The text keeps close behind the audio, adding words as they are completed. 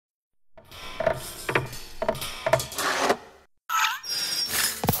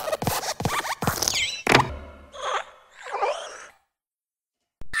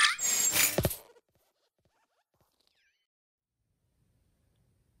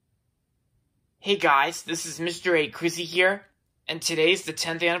Hey guys, this is Mr. A. Crizzy here, and today's the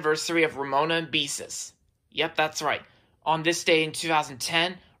 10th anniversary of Ramona and Beezus. Yep, that's right. On this day in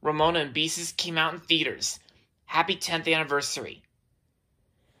 2010, Ramona and Beezus came out in theaters. Happy 10th anniversary.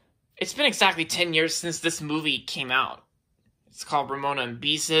 It's been exactly 10 years since this movie came out. It's called Ramona and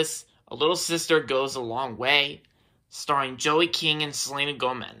Beezus, A Little Sister Goes a Long Way, starring Joey King and Selena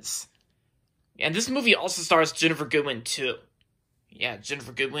Gomez. And this movie also stars Ginnifer Goodwin, too. Yeah,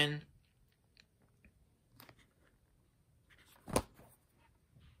 Ginnifer Goodwin.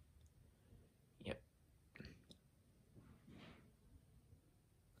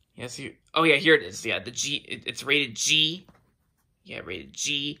 Yes, oh yeah, here it is. Yeah, the G. It's rated G. Yeah, rated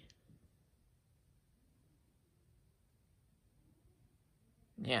G.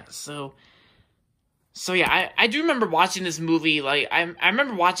 Yeah, so yeah, I do remember watching this movie. Like I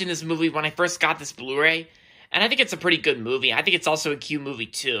remember watching this movie when I first got this Blu-ray, and I think it's a pretty good movie. I think it's also a cute movie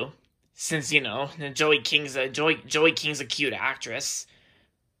too, since Joey King's a cute actress,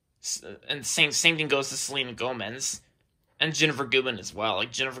 and same thing goes to Selena Gomez. And Ginnifer Goodwin as well.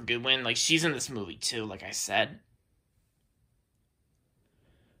 Like, Ginnifer Goodwin, like, she's in this movie, too, like I said.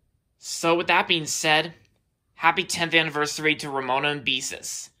 So, with that being said, happy 10th anniversary to Ramona and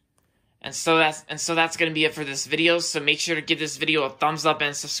Beezus. And so that's going to be it for this video. So, make sure to give this video a thumbs up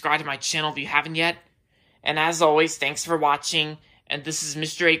and subscribe to my channel if you haven't yet. And as always, thanks for watching. And this is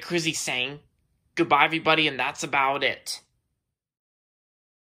Mr. A. Crizzy saying, goodbye, everybody, and that's about it.